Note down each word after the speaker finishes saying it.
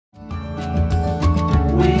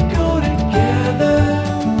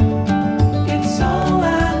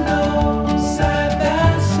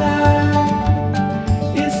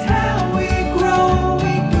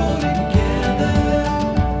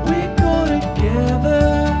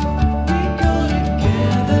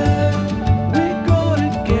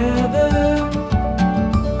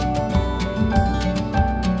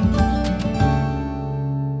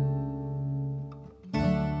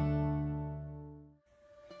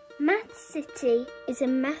Math City is a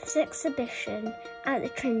maths exhibition at the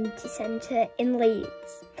Trinity Centre in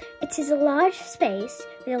Leeds. It is a large space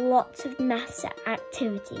with lots of maths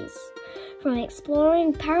activities, from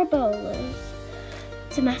exploring parabolas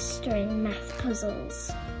to mastering math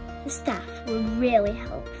puzzles. The staff were really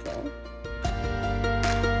helpful.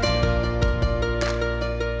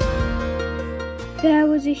 There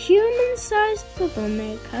was a human-sized bubble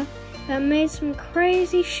maker that made some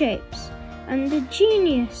crazy shapes, and a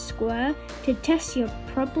genius square to test your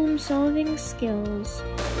problem-solving skills.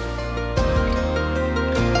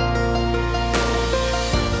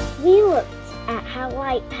 We looked at how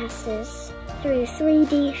light passes through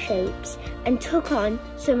 3D shapes and took on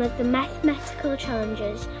some of the mathematical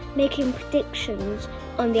challenges, making predictions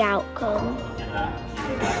on the outcome.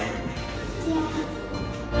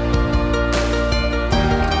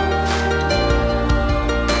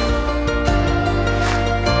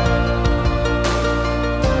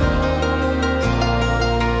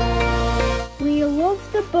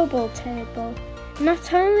 The bubble table,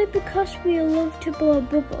 not only because we love to blow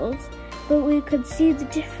bubbles, but we could see the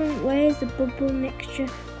different ways the bubble mixture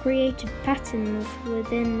created patterns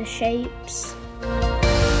within the shapes.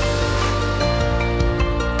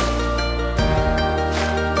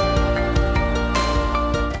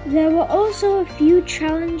 There were also a few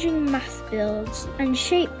challenging math builds and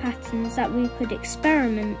shape patterns that we could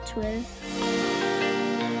experiment with.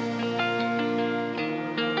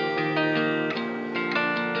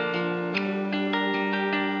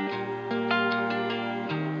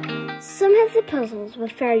 Some of the puzzles were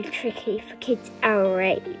very tricky for kids our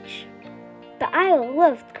age, but I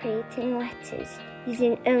loved creating letters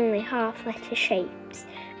using only half-letter shapes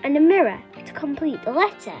and a mirror to complete the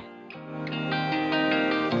letter.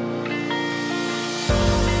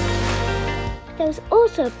 There was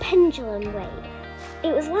also a pendulum wave.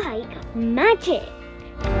 It was like magic.